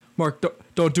Mark,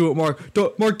 don't do it, Mark.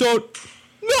 Don't.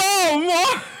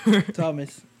 No, Mark.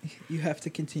 Thomas, you have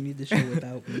to continue the show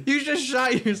without me. You just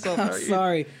shot yourself. I'm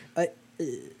sorry.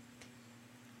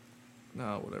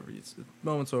 No, whatever. The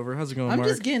moment's over. How's it going, I'm Mark?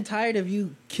 just getting tired of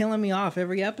you killing me off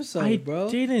every episode, bro.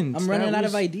 I didn't. I'm running out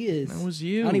of ideas. That was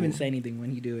you. I don't even say anything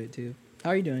when you do it, too. How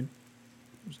are you doing?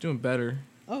 I was doing better.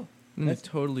 Oh. I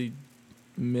totally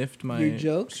miffed my your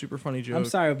joke? super funny joke. I'm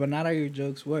sorry, but not all your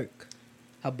jokes work.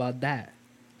 How about that?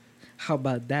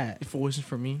 If it wasn't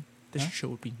for me, this show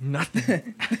would be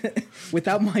nothing.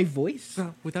 Without my voice?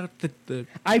 Without the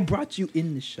I brought you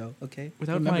in the show, okay?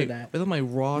 Without my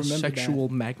raw sexual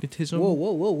magnetism.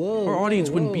 Whoa. Our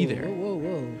audience wouldn't be there.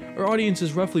 Whoa. Our audience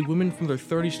is roughly women from their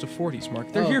 30s to 40s,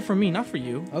 Mark. They're here for me, not for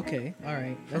you. Okay, all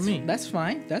right. For me. That's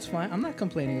fine. I'm not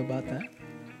complaining about that.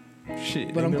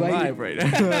 Shit, but I'm glad right now.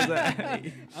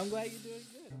 I'm glad you're doing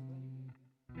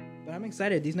good. But I'm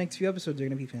excited. These next few episodes are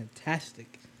going to be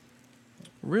fantastic.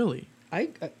 Really?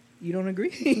 You don't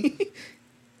agree?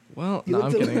 Well, no,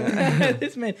 I'm kidding.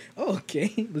 This man. Oh,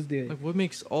 okay, let's do it. Like, what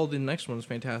makes all the next ones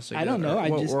fantastic? I don't know.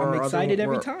 I'm excited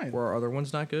every time. Were our other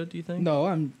ones not good? Do you think?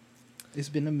 No, It's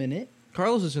been a minute.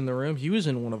 Carlos is in the room. He was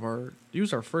in He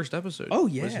was our first episode. Oh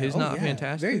yeah. Was his not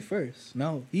fantastic? Very first.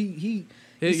 No, he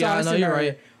yeah, no, you're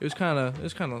right. It was kind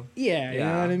of. Yeah, you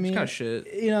know what I mean. It's kind of shit.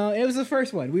 It was the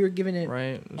first one. We were giving it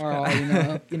right. our all.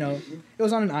 It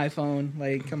was on an iPhone.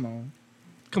 Like, come on.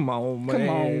 Come on,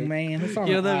 man. It's on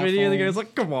that iPhone. video? The guy's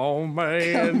like, come on,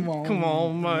 man. Come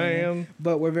on, man.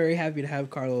 But we're very happy to have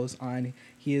Carlos on.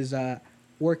 He is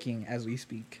working as we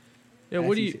speak. Yeah,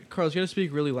 Carlos, you gotta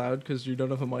speak really loud because you don't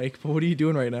have a mic, but what are you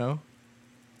doing right now?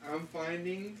 I'm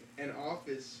finding an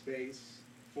office space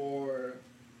for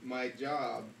my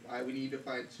job.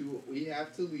 We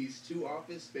have to lease 2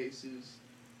 office spaces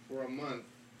for a month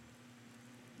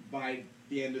by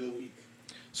the end of the week.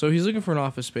 So he's looking for an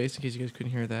office space, in case you guys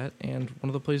couldn't hear that. And one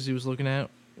of the places he was looking at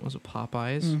was a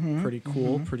Popeyes. Mm-hmm, pretty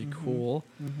cool, cool.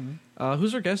 Mm-hmm.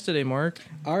 Who's our guest today, Mark?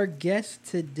 Our guest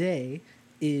today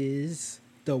is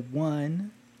the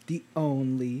one, the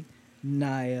only,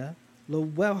 Niyah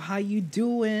Lowell. How you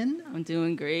doing? I'm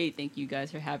doing great. Thank you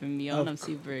guys for having me on. I'm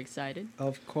super excited.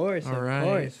 Of course, All of right.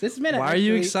 course. This minute. Why are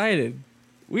you excited?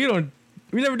 We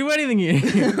never do anything here.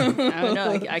 I don't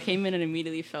know. I came in and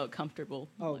immediately felt comfortable.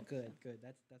 Oh, good.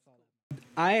 That's all.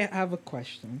 I have a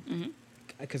question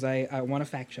because I want to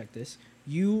fact check this.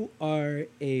 You are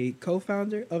a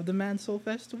co-founder of the Man Soul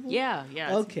Festival? Yeah.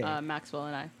 Okay. Maxwell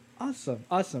and I.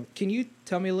 Awesome. Can you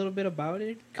tell me a little bit about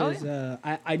it? Because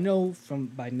I know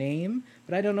by name,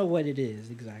 but I don't know what it is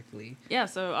exactly. Yeah,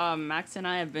 so Max and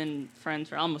I have been friends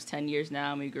for almost 10 years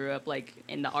now, and we grew up like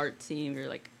in the art scene. We were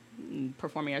like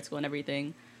performing arts school and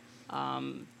everything.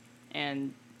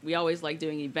 And we always like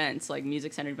doing events, like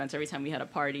music-centered events. Every time we had a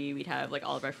party, we'd have like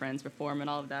all of our friends perform and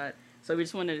all of that. So we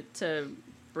just wanted to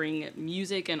bring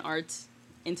music and arts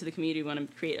into the community. We want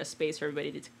to create a space for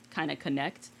everybody to kind of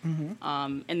connect.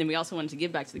 And then we also wanted to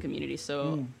give back to the community.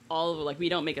 So we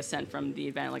don't make a cent from the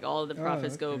event. Like all of the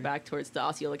profits go back towards the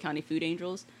Osceola County Food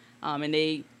Angels. And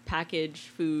they package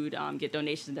food, get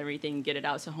donations and everything, get it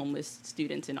out to homeless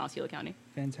students in Osceola County.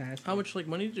 Fantastic. How much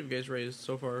money did you guys raise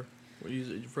so far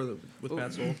with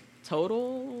Mad Soul?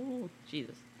 Total?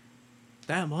 Jesus.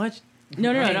 That much?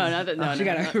 No. She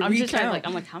gotta I'm just recount.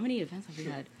 I'm like, how many events have we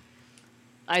had?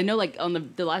 I know, like,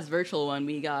 on the last virtual one,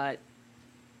 we got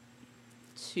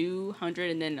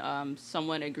 200, and then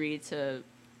someone agreed to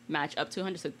match up to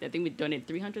 100, so I think we donated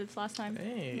 300 this last time.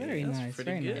 Hey, very nice.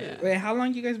 Pretty good. Yeah. Wait, how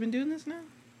long you guys been doing this now?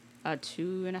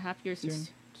 2.5 years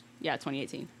since,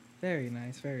 2018. Very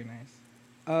nice.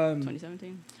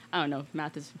 2017? I don't know.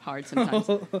 Math is hard sometimes.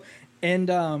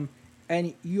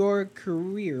 And your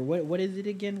career, what is it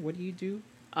again? What do you do?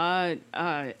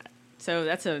 So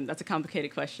that's a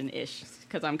complicated question-ish,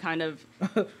 because I'm kind of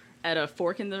at a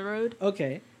fork in the road.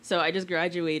 Okay. So I just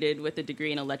graduated with a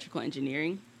degree in electrical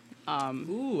engineering.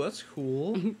 Ooh, that's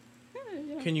cool.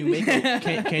 Can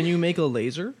you make a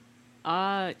laser?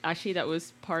 Actually, that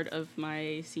was part of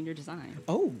my senior design.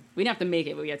 Oh. We didn't have to make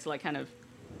it, but we had to we kind of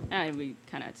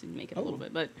had to make it a little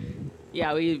bit. But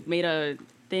yeah, we made a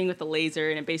thing with the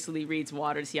laser, and it basically reads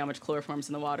water to see how much chloroform's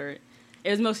in the water. It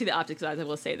was mostly the optics side, I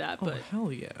will say that. But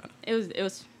hell yeah! It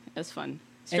was fun,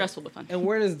 stressful but fun. And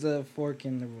where does the fork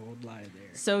in the road lie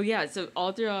there? So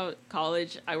all throughout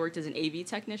college, I worked as an AV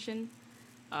technician,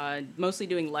 mostly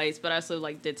doing lights, but I also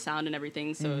did sound and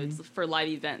everything. So it's for live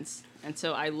events, and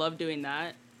so I love doing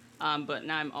that. But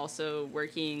now I'm also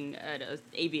working at an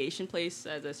aviation place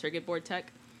as a circuit board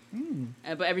tech.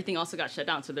 But everything also got shut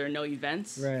down, so there are no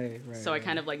events. Right. So I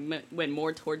kind of like went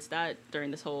more towards that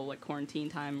during this whole like quarantine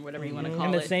time, whatever you want to call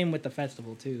and it. the same with the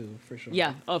festival too, for sure.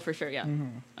 Yeah. Oh, for sure. Yeah.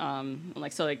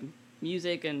 Like so, like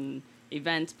music and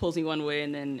events pulls me one way,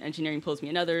 and then engineering pulls me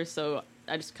another. So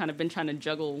I just kind of been trying to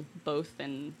juggle both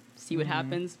and see what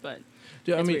happens. But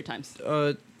it's weird times.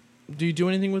 Do you do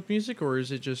anything with music, or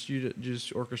is it just you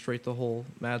just orchestrate the whole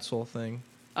Mad Soul thing?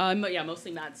 Yeah,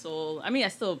 mostly Mad Soul. I mean, I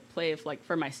still play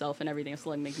for myself and everything. I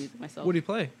still like make music myself. What do you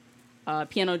play?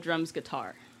 Piano, drums,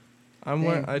 guitar. I tried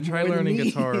more than learning me.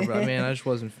 guitar, but man, I just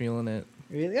wasn't feeling it.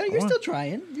 Really? Oh, you're still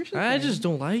trying. I just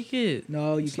don't like it.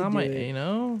 No, you it's can not do my. it. You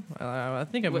know, I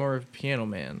think I'm more of a piano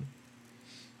man.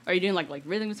 Are you doing like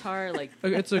rhythm guitar? Like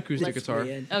It's acoustic Let's guitar.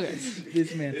 see. okay.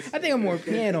 This man. I think I'm more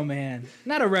piano man.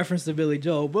 Not a reference to Billy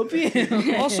Joel, but piano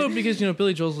man. Also, because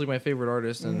Billy Joel's like my favorite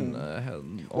artist, and Well,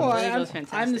 Billy Joel's I'm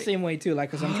fantastic. the same way too.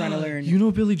 Like, cause I'm trying to learn. you know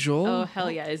Billy Joel? Oh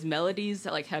hell yeah! His melodies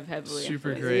like have heavily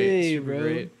Super influenced. great, Hey, super bro.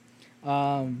 great.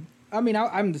 I mean,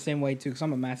 I'm the same way too, cause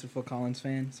I'm a massive Phil Collins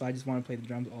fan. So I just want to play the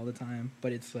drums all the time,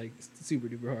 but it's like super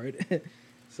duper hard.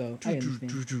 So I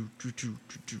understand.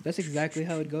 That's exactly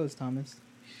how it goes, Thomas.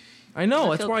 I know. Is that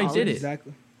That's Phil why I did Collins? it.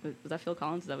 Exactly. Was that Phil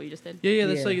Collins? Is that what you just did? Yeah,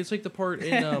 that's Yeah. like it's like the part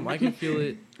in I Can Feel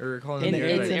It or Calling In in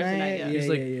the the Air Air. Tonight. Tonight. Yeah. It's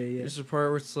like yeah. there's a part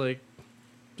where it's like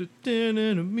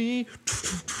me.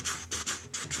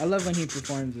 I love when he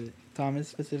performs it. Thomas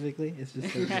specifically, it's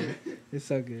just so good. It's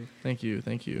so good. Thank you.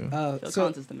 Phil So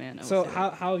Collins is the man. I will So say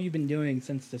that. how have you been doing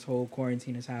since this whole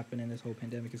quarantine has happened and this whole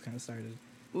pandemic has kind of started?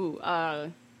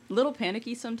 Little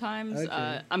panicky sometimes.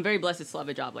 Okay. I'm very blessed to still have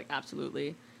a job, like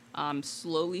absolutely.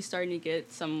 Slowly starting to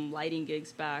get some lighting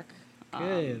gigs back.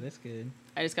 Good, that's good.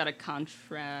 I just got a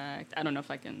contract. I don't know if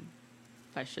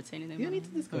I should say anything. You about need to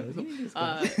it. disclose. You need to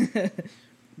disclose.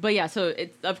 But yeah, so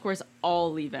of course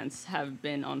all events have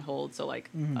been on hold. So like,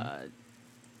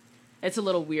 it's a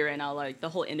little weird right now. Like the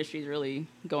whole industry is really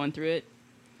going through it.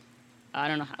 I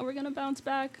don't know how we're gonna bounce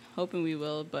back. Hoping we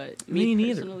will, but Me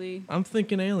neither. personally, I'm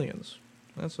thinking aliens.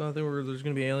 That's I think there's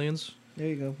gonna be aliens. There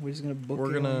you go. We're just gonna book.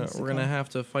 We're aliens to gonna come. have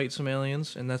to fight some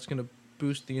aliens, and that's gonna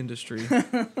boost the industry.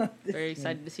 very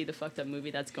excited to see the fucked up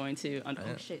movie that's going to. Oh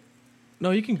shit! No,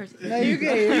 you can. No, you're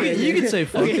good. You can say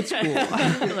fuck. Okay. It's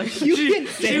cool. You can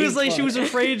She say was like, she fuck. was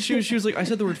afraid. She was like, I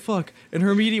said the word fuck, and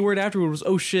her immediate word afterward was,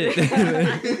 oh shit.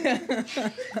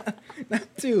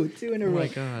 two in a Oh row. my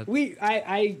God.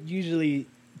 I usually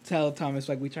tell Thomas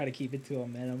like we try to keep it to a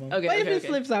minimum. Okay, but if okay, it okay.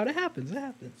 slips out, it happens. It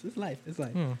happens. It's life. It's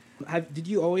life. Hmm. Did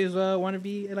you always want to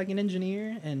be like an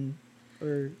engineer,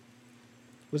 or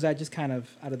was that just kind of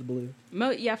out of the blue?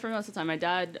 Yeah, for most of the time. My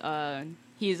dad,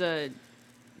 he's I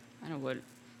don't know what.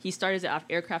 He started as an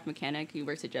aircraft mechanic. He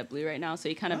works at JetBlue right now, so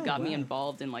he kind of Oh, got me wow.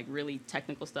 involved in like really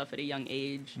technical stuff at a young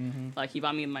age. Mm-hmm. Like he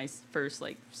bought me my first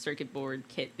like circuit board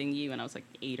kit thingy when I was like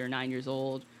 8 or 9 years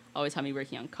old. Always had me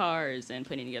working on cars and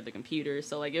putting together computers.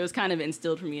 So like it was kind of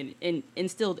instilled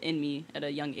in me at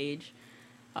a young age.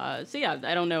 So yeah,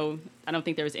 I don't know. I don't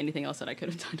think there was anything else that I could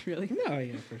have done really. No,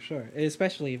 yeah, for sure.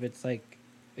 Especially if it's like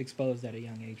exposed at a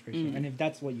young age, for sure. Mm. And if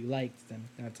that's what you liked, then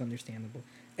that's understandable.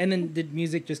 And then did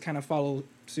music just kind of follow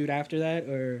suit after that,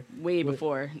 or Way What-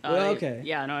 before. Well, okay.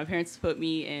 Yeah, no, my parents put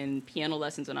me in piano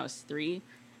lessons when I was 3.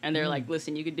 And they're like,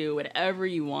 listen, you can do whatever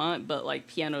you want, but like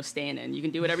piano's staying in. You can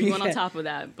do whatever you want on Yeah. top of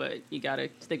that, but you gotta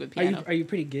stick with are you piano. are you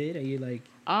pretty good? Are you like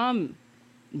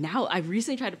Now I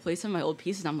recently tried to play some of my old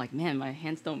pieces and I'm like, man, my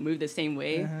hands don't move the same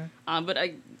way. But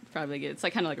I probably get it's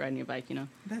like kind of like riding a bike, you know?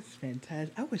 that's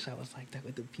fantastic. I wish I was like that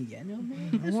with the piano,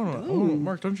 man. That's dope.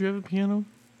 Mark, don't you have a piano?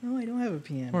 No, I don't have a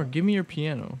piano. Mark, give me your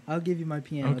piano. I'll give you my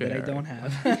piano Okay, that I all don't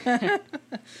right.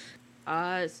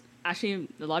 have. Actually,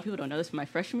 a lot of people don't know this, but my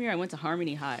freshman year I went to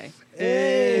Harmony High.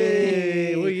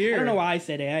 Hey, what year? I don't know why I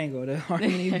said it. I ain't go to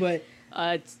Harmony, but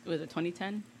Was it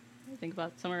 2010? I think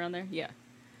about somewhere around there. Yeah.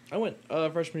 I went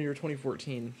freshman year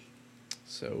 2014,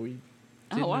 so we.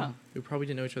 Oh, didn't wow. know- We probably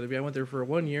didn't know each other. But I went there for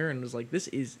 1 year and was like, "This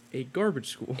is a garbage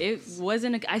school." It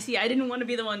wasn't. I see. I didn't want to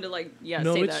be the one to like,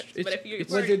 No, say it's- that. it's- But if you it's-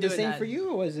 was already it the doing same that- for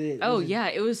you, or was it? Oh was it- yeah,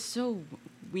 it was so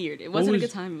weird. It What wasn't a was-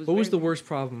 good time. It was. What was very the worst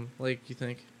problem? Like you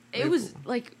think? It Like, was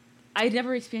like I'd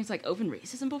never experienced like open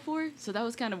racism before, so that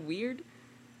was kind of weird.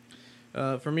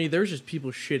 For me, there's just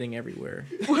people shitting everywhere.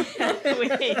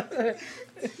 Wait.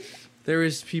 There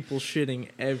was people shitting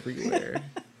everywhere.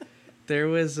 There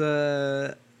was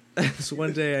this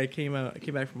one day I came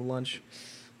back from lunch,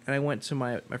 and I went to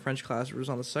my French class. It was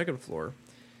on the second floor,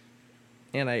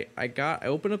 and I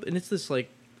opened up, and it's this like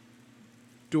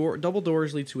double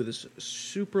doors lead to this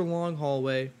super long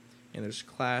hallway, and there's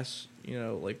class,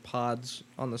 like pods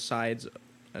on the sides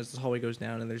as the hallway goes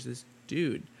down, and there's this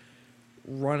dude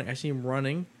running. I see him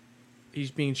running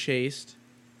he's being chased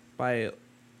by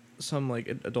some like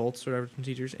adults or whatever, some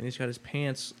teachers, and he's got his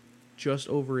pants just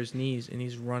over his knees, and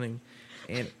he's running,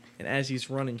 and as he's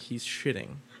running, he's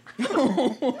shitting.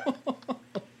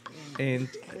 And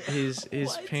his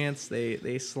What? pants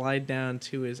they slide down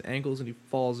to his ankles, and he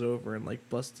falls over and like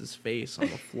busts his face on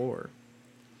the floor.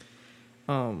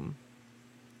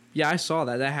 Yeah, I saw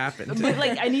that happened. But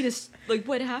like, I need to like,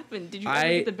 what happened? Did you ever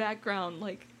get the background?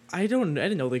 Like, I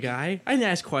didn't know the guy. I didn't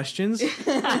ask questions.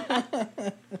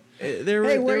 Hey, where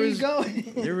are you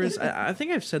going? There was I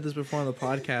think I've said this before on the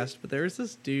podcast, but there was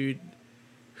this dude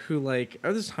who like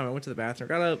this time I went to the bathroom,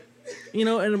 got up,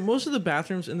 and most of the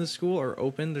bathrooms in the school are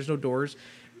open. There's no doors.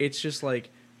 It's just like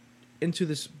into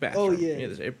this bathroom. Oh, yeah.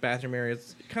 This bathroom area.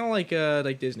 It's kind of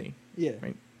like Disney. Yeah.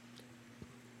 Right.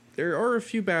 There are a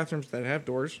few bathrooms that have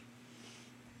doors,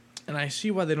 and I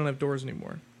see why they don't have doors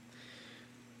anymore.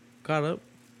 Got up,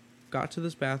 got to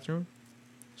this bathroom.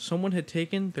 Someone had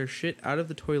taken their shit out of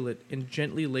the toilet and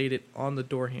gently laid it on the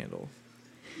door handle.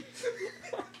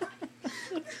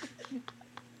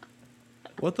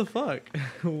 What the fuck?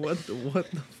 What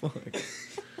the fuck?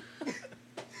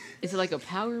 is it like a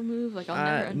power move? Like, I'll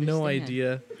never understand. No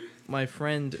idea. My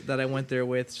friend that I went there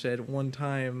with said one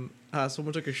time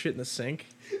someone took a shit in the sink,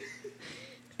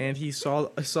 and I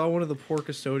saw one of the poor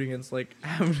custodians like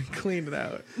having to clean it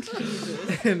out.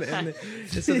 and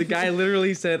so the guy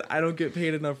literally said, "I don't get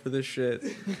paid enough for this shit."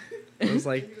 I was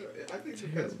like, I think the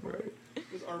best part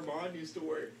was Armand used to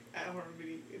work at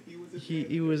Harmony, and he was a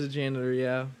he was a janitor,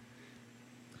 yeah.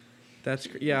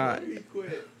 Yeah. He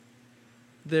quit.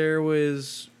 There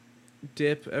was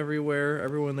dip everywhere.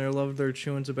 Everyone there loved their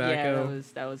chewing tobacco. Yeah,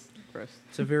 that was gross.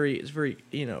 It's very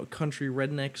country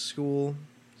redneck school.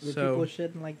 Were So people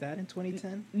shitting like that in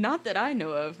 2010? Not that I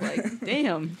know of. Like,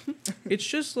 damn. it's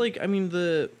just like, I mean,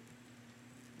 the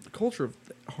culture of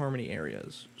the Harmony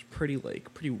areas is pretty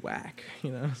whack,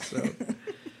 So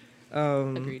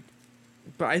Agreed.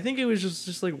 But I think it was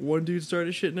just like one dude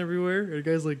started shitting everywhere, and the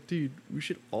guy's like, "Dude, we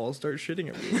should all start shitting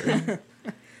everywhere."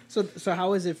 So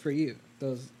how is it for you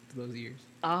those years?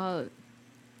 I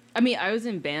mean, I was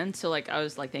in band, so like I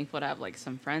was like thankful to have like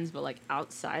some friends, but like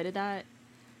outside of that,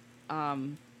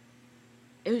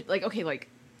 it was like, okay, like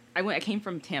I came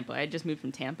from Tampa. I had just moved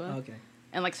from Tampa. Okay.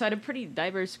 And like, so I had a pretty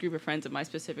diverse group of friends at my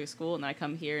specific school, and I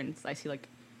come here and I see like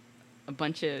a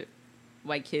bunch of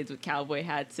white kids with cowboy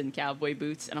hats and cowboy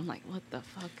boots, and I'm like, what the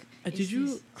fuck? Did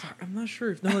you? I'm not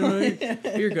sure. No,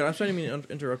 you're good. I'm sorry, I didn't mean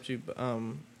to interrupt you. But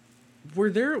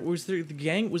was the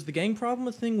gang problem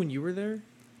a thing when you were there?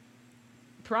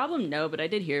 Problem? No, but I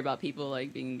did hear about people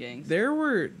like being in gangs. There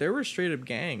were straight up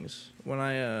gangs when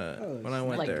I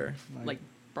went like, there. Like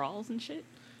brawls and shit.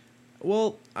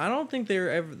 Well, I don't think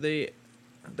there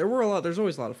were a lot. There's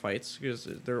always a lot of fights because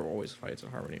there are always fights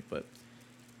at Harmony, but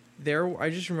I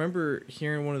just remember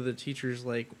hearing one of the teachers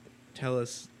like tell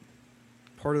us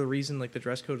part of the reason like the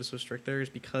dress code is so strict there is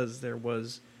because there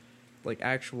was like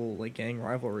actual like gang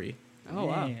rivalry. Oh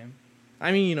wow. Damn.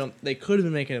 I mean, they could have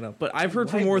been making it up, but I've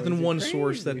heard from White more boys than are one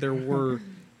source that crazy.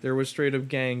 there was straight up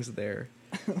gangs there.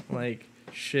 Like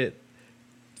shit.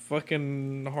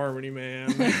 Fucking Harmony,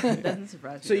 man. Doesn't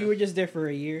surprise me. So you were just there for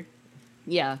a year?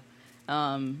 Yeah.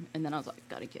 And then I was like,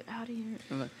 gotta get out of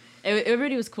here.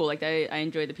 Everybody was cool. Like, I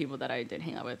enjoyed the people that I did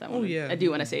hang out with. I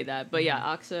do want to say that. But yeah,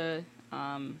 AXA.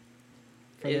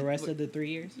 For the rest of the 3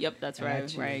 years? Yep, that's where I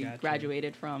Gotcha.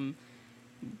 graduated from.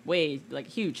 Way, like,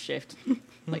 huge shift.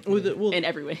 Like, Well, in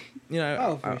every way. For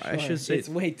sure. I should say It's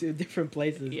way two different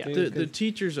places. Yeah. Too, the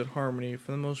teachers at Harmony,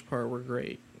 for the most part, were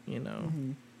great.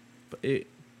 Mhm. But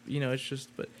it's just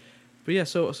but yeah.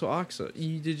 So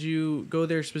AXA, did you go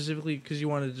there specifically because you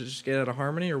wanted to just get out of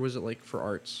Harmony, or was it like for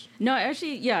arts? No,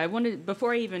 actually, yeah, I wanted,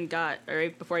 before I even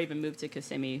moved to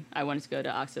Kissimmee, I wanted to go to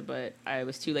AXA, but I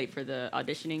was too late for the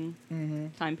auditioning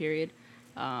time period.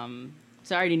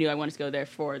 So I already knew I wanted to go there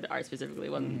for the art specifically.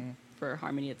 It wasn't for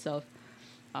Harmony itself.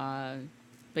 But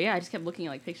yeah, I just kept looking at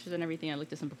like pictures and everything. I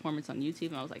looked at some performance on YouTube,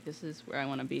 and I was like, this is where I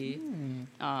want to be.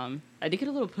 I did get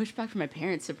a little pushback from my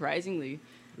parents, surprisingly.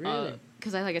 Really?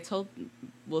 Because I told,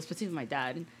 specifically my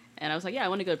dad, and I was like, yeah, I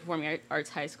want to go to Performing Arts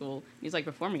High School. And he's like,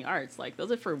 Performing Arts? Like,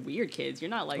 those are for weird kids.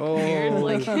 You're not like weird.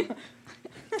 Like,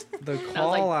 The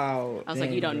call out. I was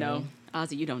like, you don't know. I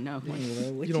was like, you don't know.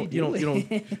 What You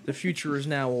don't. The future is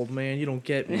now, old man. You don't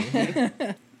get me.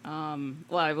 Well,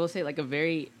 I will say, like, a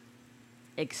very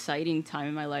exciting time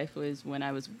in my life was when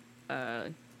I was,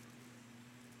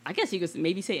 I guess you could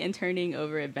maybe say interning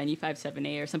over at Venue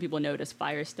 57A, or some people know it as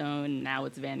Firestone. Now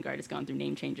it's Vanguard. It's gone through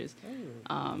name changes.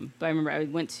 But I remember I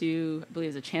went to, I believe it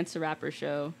was a Chance the Rapper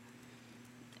show,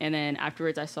 And then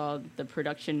afterwards, I saw the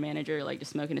production manager like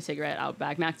just smoking a cigarette out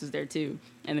back. Max was there too.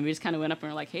 And then we just kind of went up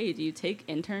and were like, "Hey, do you take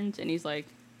interns?" And he's like,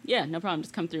 "Yeah, no problem.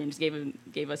 Just come through." And just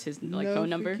gave us his like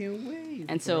phone number. Way,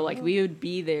 and so like we would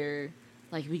be there,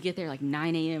 like we get there like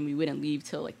 9 a.m. We wouldn't leave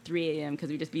till like 3 a.m.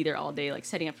 because we'd just be there all day, like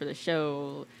setting up for the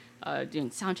show, doing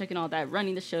sound check and all that,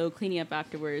 running the show, cleaning up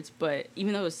afterwards. But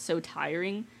even though it was so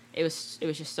tiring, it was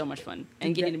just so much fun.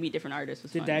 And getting to meet different artists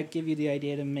was fun. Did that give you the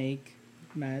idea to make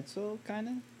Mad Soul, kind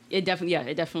of? It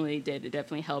definitely did. It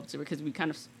definitely helped because we kind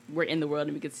of were in the world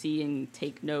and we could see and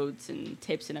take notes and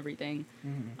tips and everything.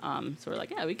 Mm-hmm. So we're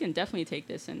like, yeah, we can definitely take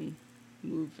this and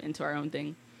move into our own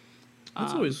thing.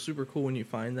 It's always super cool when you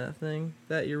find that thing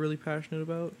that you're really passionate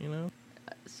about, you know?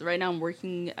 So right now I'm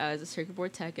working as a circuit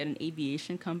board tech at an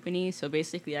aviation company. So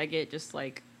basically I get just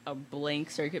like a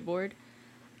blank circuit board.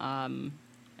 And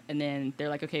then they're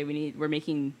like, okay, we're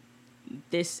making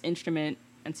this instrument.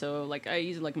 And so, like, I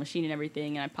use, like, a machine and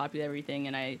everything, and I populate everything,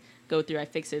 and I go through, I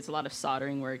fix it. It's a lot of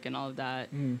soldering work and all of that.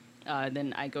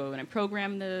 Then I go and I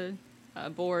program the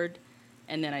board,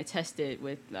 and then I test it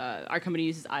with, our company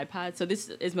uses iPads. So this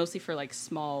is mostly for, like,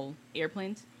 small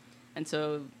airplanes. And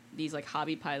so these, like,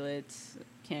 hobby pilots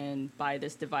can buy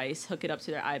this device, hook it up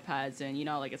to their iPads, and, you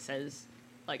know, like, it says,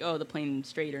 like, oh, the plane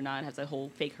straight or not. It has a whole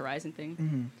fake horizon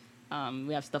thing. Mm-hmm.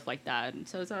 We have stuff like that. And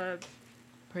so it's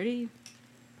pretty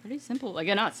simple. Like,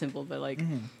 not simple, but like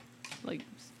like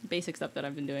basic stuff that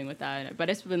I've been doing with that. But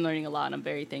I've been learning a lot, and I'm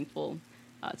very thankful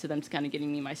to them to kind of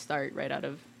getting me my start right out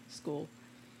of school.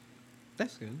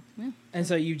 That's good. Yeah. And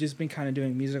so you've just been kind of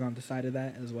doing music on the side of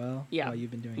that as well? Yeah. While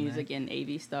you've been doing music that? and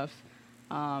AV stuff.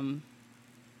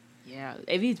 Yeah,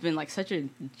 AV's been like such a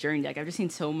journey. Like I've just seen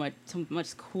so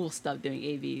much cool stuff doing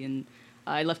AV, and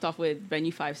I left off with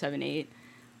Venue 578,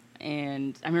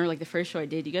 and I remember like the first show I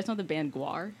did. You guys know the band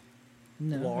Gwar?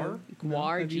 No. Gwar?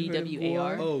 Gwar,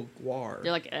 Gwar. Oh, Gwar.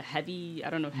 They're like a heavy.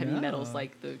 I don't know if heavy No. metal's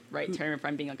like the right term if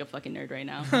I'm being like a fucking nerd right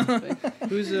now. But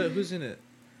Who's in it?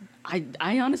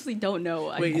 I honestly don't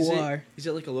know. Wait, Gwar. is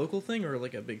it like a local thing or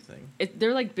like a big thing?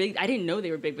 They're like big. I didn't know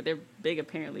they were big, but they're big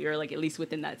apparently, or like at least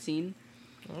within that scene.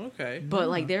 Oh, okay. But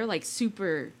like they're like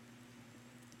super,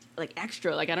 like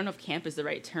extra. Like I don't know if camp is the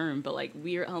right term, but like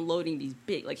we're unloading these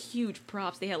big, like huge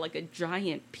props. They had like a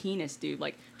giant penis, dude.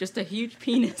 Like just a huge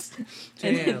penis.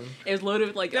 And then Damn. it was loaded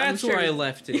with like. That's where I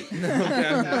left it.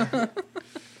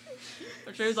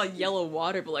 I'm sure it was like yellow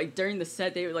water, but like during the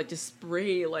set they would like just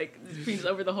spray like penis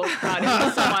over the whole crowd. It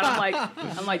was so hot.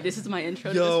 I'm like, this is my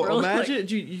intro to this Yo, world. imagine, Like,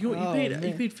 dude, you Oh, paid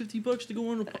man. $50 to go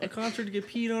on a concert to get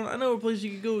peed on. I know a place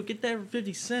you could go get that for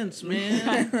 50 cents,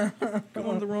 man.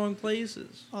 Going to the wrong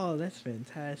places. Oh, that's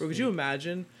fantastic. Bro, could you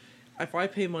imagine if I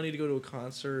pay money to go to a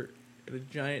concert and a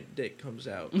giant dick comes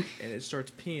out and it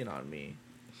starts peeing on me?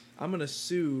 I'm gonna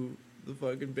sue the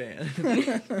fucking band.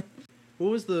 What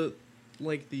was the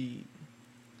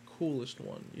coolest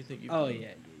one you think you've Oh, done?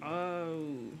 yeah.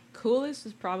 oh, coolest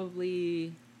is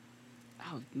probably.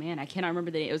 Oh man, I cannot remember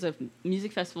the name. It was a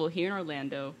music festival here in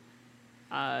Orlando.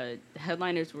 The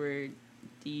headliners were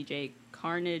DJ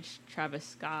Carnage, Travis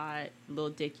Scott, Lil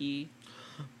Dicky.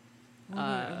 Oh,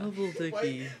 I love Lil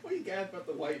Dicky. Why you guys about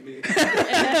the white man?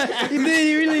 He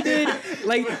really did.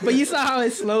 Like, but you saw how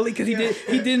it slowly, because he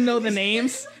didn't know the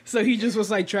names, so he just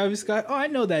was like Travis Scott. Oh, I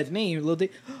know that name, Lil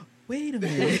Dick. Wait a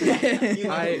minute.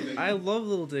 I love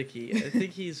Lil Dicky. I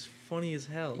think he's funny as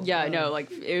hell. Yeah, no, like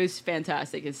it was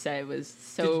fantastic. His set was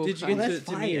so. Did you fun. get that's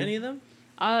to meet fire. any of them?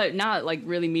 Not like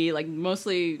really me. Like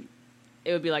mostly,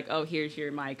 it would be like, oh, here's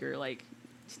your mic, or like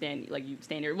stand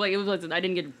here. Like it was. I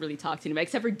didn't get to really talk to anybody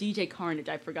except for DJ Carnage.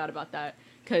 I forgot about that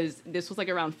because this was like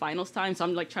around finals time, so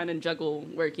I'm like trying to juggle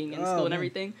working and school and man.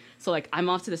 everything. So like I'm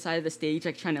off to the side of the stage,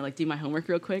 like trying to like do my homework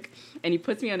real quick, and he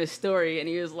puts me on his story, and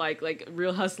he was like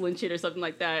real hustling shit or something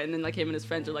like that, and then like him and his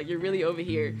friends are like, you're really over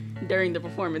here during the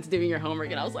performance doing your homework,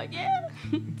 and I was like, yeah.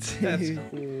 That's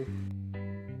cool.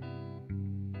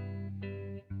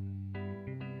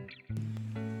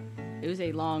 It was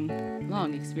a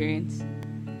long experience.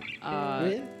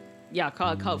 Really? Yeah,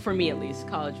 for me at least,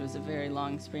 college was a very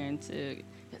long experience.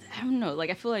 I don't know, like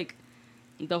I feel like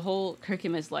the whole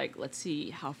curriculum is like, let's see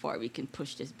how far we can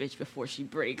push this bitch before she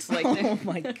breaks. Like, Oh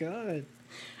my god.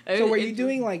 So were you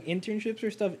doing like internships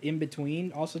or stuff in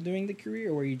between, also doing the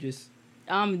career, or were you just?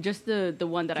 just the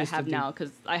one that Just I have to do- now,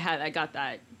 because I got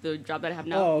the job that I have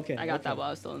now. Oh, okay, I got that okay. while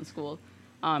I was still in school.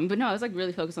 But no, I was like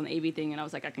really focused on the AV thing, and I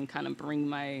was like, I can kind of bring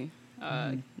my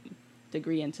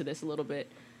degree into this a little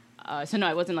bit. So no,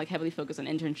 I wasn't like heavily focused on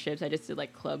internships. I just did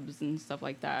like clubs and stuff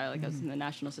like that. Like I was in the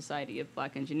National Society of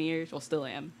Black Engineers. Well, still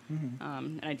am.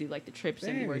 And I do like the trips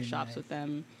and Very workshops nice. with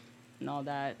them and all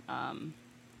that.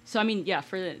 So I mean, yeah,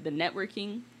 for the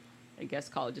networking, I guess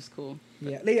college is cool.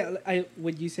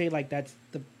 Would you say like that's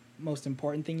the most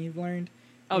important thing you've learned?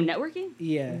 Oh, networking?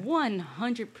 Yeah.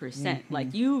 100%.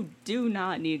 Like, you do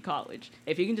not need college.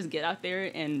 If you can just get out there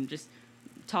and just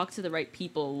talk to the right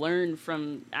people, learn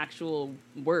from actual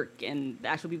work and the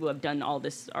actual people who have done all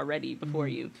this already before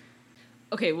you.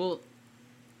 Okay,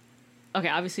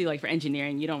 obviously, like, for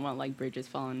engineering, you don't want, like, bridges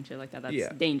falling and shit like that.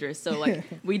 That's dangerous. So, like,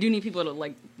 we do need people to,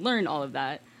 like, learn all of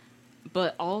that.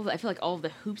 But I feel like all of the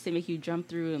hoops they make you jump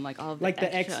through and, like, all of the like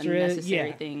extra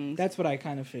unnecessary things. That's what I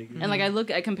kind of figured. And, like,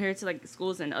 I compare it to, like,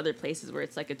 schools in other places where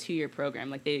it's, like, a 2-year program.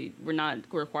 Like, we're not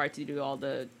required to do all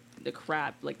the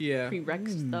crap, like,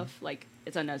 prereq stuff. Like,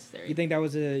 it's unnecessary. You think that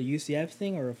was a UCF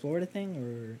thing or a Florida thing?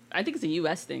 Or I think it's a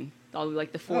U.S. thing. All,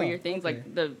 like, the 4-year things. Okay.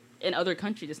 Like, in other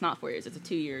countries, it's not 4 years. It's a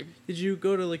 2-year. Did you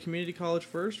go to, like, community college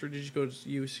first, or did you go to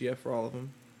UCF for all of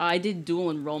them? I did dual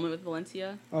enrollment with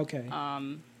Valencia. Okay.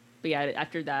 But yeah,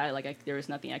 after that, like, there was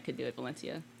nothing I could do at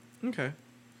Valencia. Okay.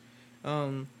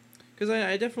 Because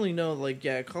I definitely know, like,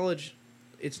 college,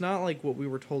 it's not like what we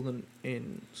were told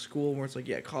in school where it's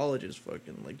like, college is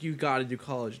fucking, like, you got to do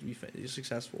college to be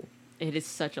successful. It is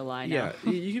such a lie now.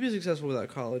 Yeah, you can be successful without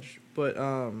college, but,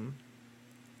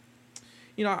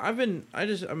 you know, I'm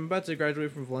about to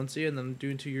graduate from Valencia, and then I'm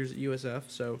doing 2 years at USF,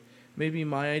 so maybe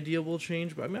my idea will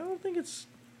change, but I mean, I don't think it's,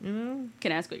 you know.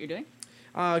 Can I ask what you're doing?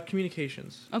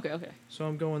 Communications. Okay. So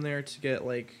I'm going there to get,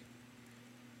 like,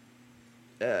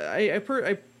 I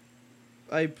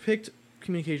picked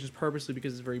communications purposely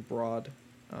because it's very broad,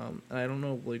 and I don't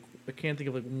know, like, I can't think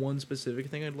of, like, one specific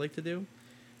thing I'd like to do,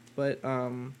 but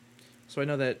so I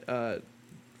know that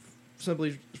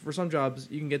simply for some jobs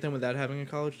you can get them without having a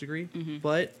college degree,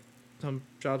 but some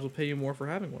jobs will pay you more for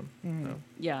having one. So.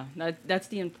 Yeah, that's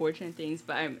the unfortunate things,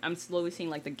 but I'm slowly seeing,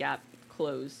 like, the gap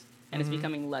close, and it's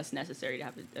becoming less necessary to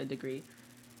have a degree.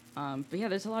 But yeah,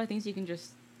 there's a lot of things you can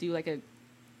just do, like, a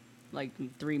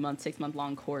 3-month, 6-month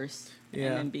long course, and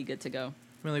then be good to go.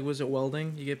 I mean, like, was it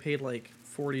welding? You get paid like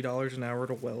 $40 an hour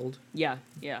to weld. Yeah,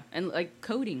 and like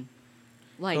coding,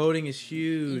 like coding is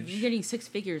huge. You're getting 6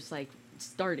 figures, like,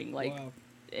 starting, like, wow.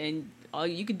 And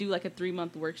you could do like a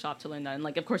 3-month workshop to learn that, and,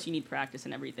 like, of course you need practice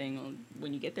and everything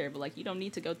when you get there, but, like, you don't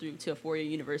need to go through to a 4-year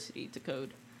university to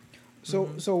code. So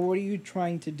what are you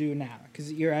trying to do now?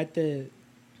 Because you're at the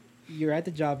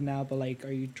job now, but, like,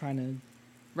 are you trying to?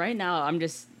 Right now, I'm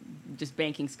just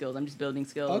banking skills. I'm just building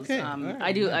skills. Okay. Right,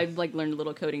 nice. I've, like, learned a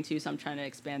little coding too, so I'm trying to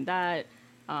expand that.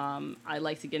 I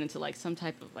like to get into, like, some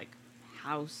type of, like,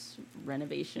 house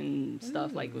renovation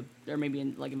stuff, like, or maybe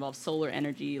involve solar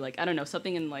energy. Like, I don't know,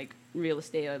 something in, like, real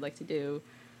estate I'd like to do.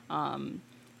 I'm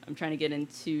trying to get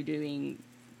into doing,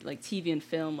 like, TV and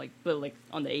film, like, but, like,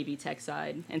 on the AV tech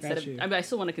side instead of. I mean, I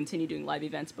still want to continue doing live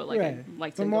events, but, like, right. I'd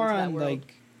like to but go more into that on world.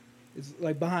 like, it's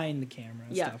like behind the camera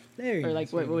and stuff. There you or go.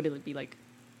 like what would it be, like,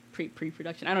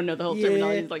 pre-production? I don't know the whole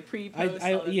terminology, like pre-post.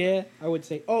 I would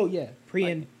say pre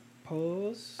and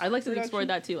post. I'd like to explore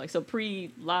that too, like, so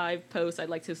pre-live, post. I'd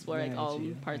like to explore like all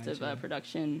parts of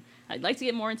production. I'd like to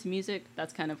get more into music.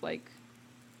 That's kind of like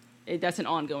that's an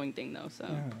ongoing thing though. So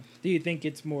do you think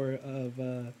it's more of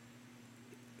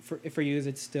for you, is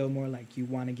it still more like you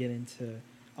want to get into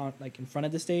like in front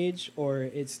of the stage, or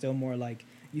it's still more like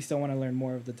you still want to learn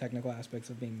more of the technical aspects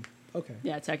of being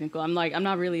technical? I'm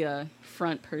not really a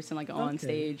front person, like, on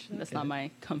stage. That's not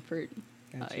my comfort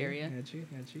area. Got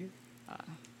you.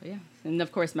 But yeah, and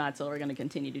of course, Matt's we're going to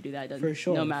continue to do that. For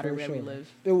sure, no matter where we live.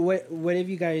 What have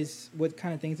you guys? What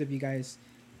kind of things have you guys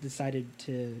decided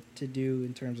to do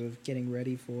in terms of getting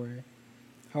ready for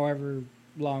however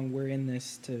long we're in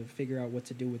this, to figure out what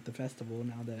to do with the festival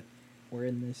now that we're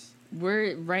in this?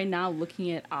 We're right now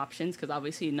looking at options because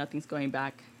obviously nothing's going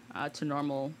back to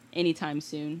normal anytime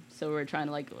soon. So we're trying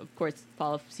to, like, of course,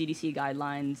 follow CDC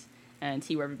guidelines and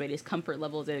see where everybody's comfort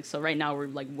level is. So right now we're,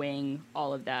 like, weighing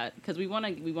all of that because we want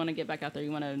to get back out there. We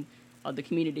want the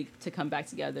community to come back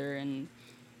together and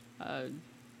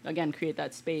again create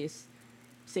that space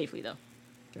safely though.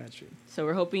 Got you. So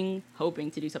we're hoping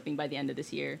to do something by the end of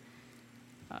this year,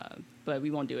 but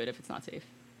we won't do it if it's not safe.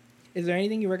 Is there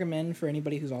anything you recommend for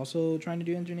anybody who's also trying to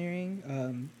do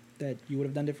engineering that you would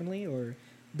have done differently, or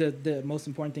the most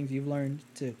important things you've learned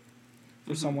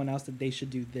for someone else that they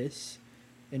should do this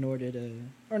in order to,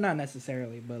 or not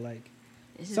necessarily, but like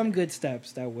some good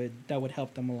steps that would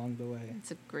help them along the way?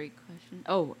 That's a great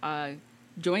question.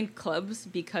 Join clubs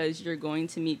because you're going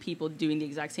to meet people doing the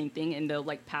exact same thing, and they'll,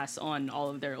 like, pass on all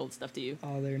of their old stuff to you.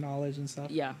 All their knowledge and stuff.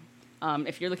 Yeah.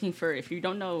 If you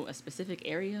don't know a specific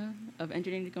area of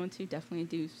engineering to go into, definitely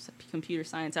do computer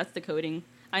science. That's the coding.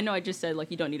 I know I just said,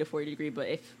 like, you don't need a 4-year degree, but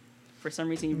if for some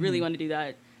reason you really want to do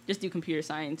that, just do computer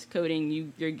science,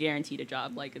 coding, you're guaranteed a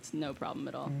job. Like, it's no problem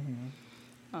at all.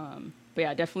 But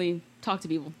yeah, definitely talk to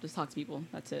people. Just talk to people.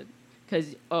 That's it.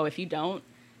 Because, if you don't,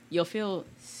 you'll feel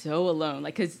so alone.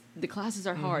 Like, because the classes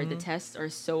are hard. The tests are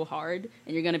so hard,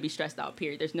 and you're going to be stressed out,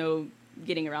 period. There's no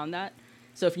getting around that.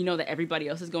 So if you know that everybody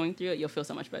else is going through it, you'll feel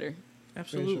so much better.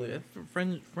 Absolutely. Sure.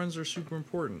 Friends are super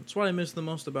important. It's what I miss the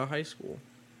most about high school.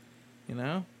 You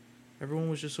know? Everyone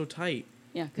was just so tight.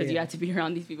 Yeah, because you had to be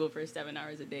around these people for 7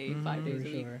 hours a day, 5 days a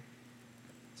week. Sure.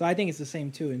 So I think it's the same,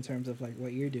 too, in terms of, like,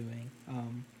 what you're doing.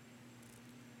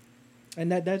 And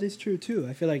that is true, too.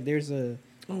 I feel like there's a...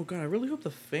 Oh, God, I really hope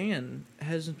the fan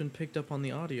hasn't been picked up on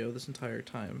the audio this entire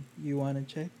time. You want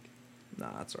to check?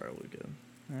 Nah, it's all right. We're good.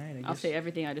 All right, I'll say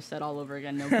everything I just said all over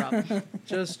again, no problem.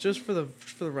 just for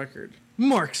the record,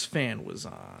 Mark's fan was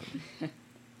on.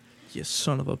 You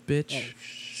son of a bitch. Oh,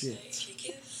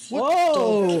 shit.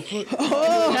 Whoa!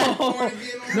 Oh!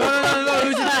 No!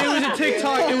 It was a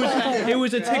TikTok. It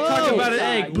was a TikTok about an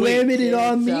egg. Blaming it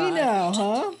on me now,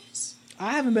 huh?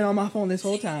 I haven't been on my phone this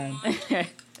whole time.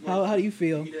 How do you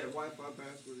feel?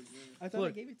 I thought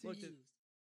I gave it to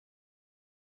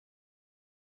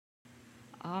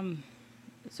you.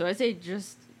 So I say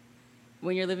just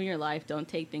when you're living your life, don't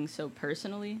take things so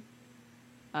personally,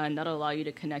 and that'll allow you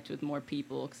to connect with more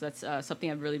people. Because that's something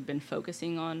I've really been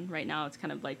focusing on right now. It's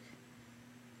kind of like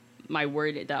my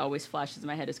word that always flashes in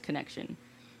my head is connection,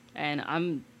 and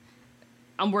I'm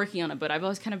working on it. But I've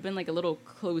always kind of been like a little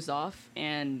closed off,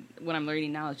 and what I'm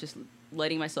learning now is just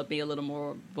letting myself be a little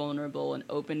more vulnerable and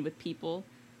open with people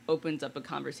opens up a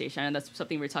conversation, and that's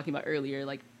something we were talking about earlier.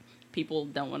 Like, people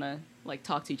don't want to like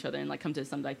talk to each other and like come to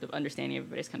some type of understanding.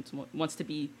 Everybody just kind of wants to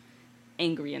be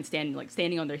angry and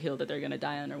standing on their hill that they're gonna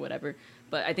die on or whatever.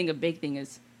 But I think a big thing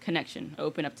is connection.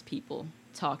 Open up to people,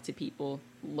 talk to people,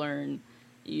 learn.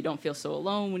 You don't feel so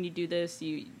alone when you do this.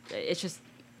 It's just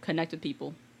connect with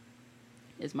people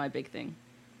is my big thing.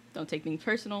 Don't take things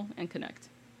personal and connect.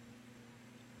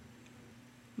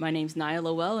 My name's Niyah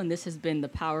Lowell, and this has been The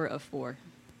Power of Four.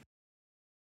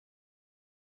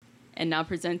 And now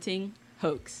presenting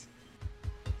HOAX.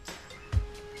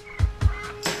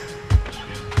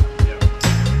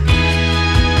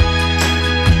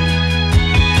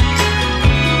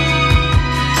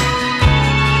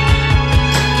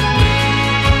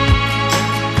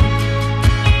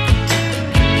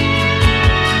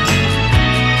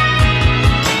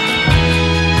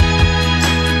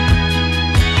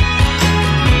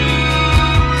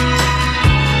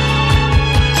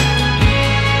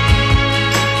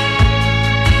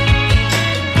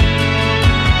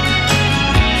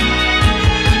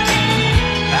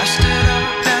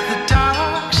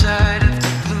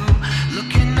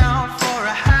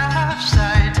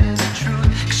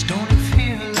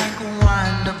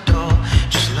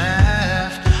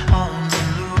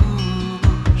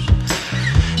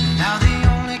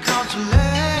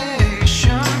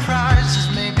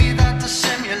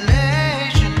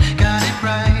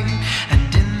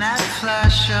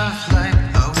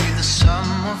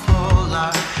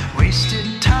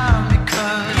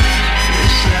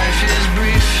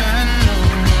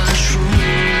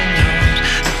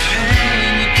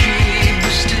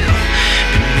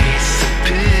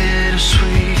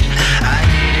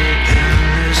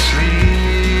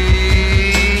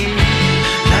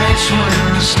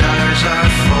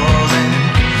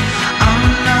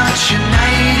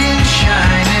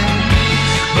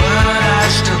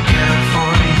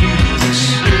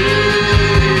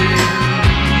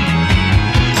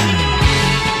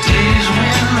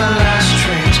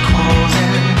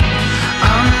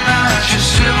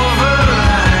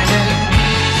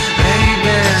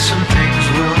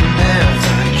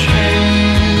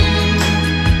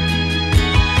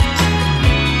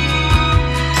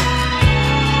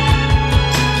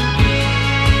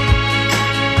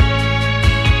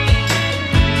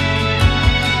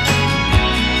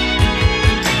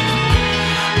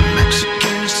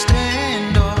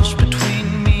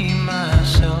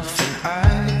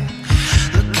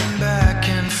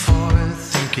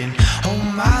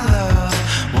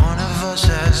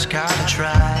 Sky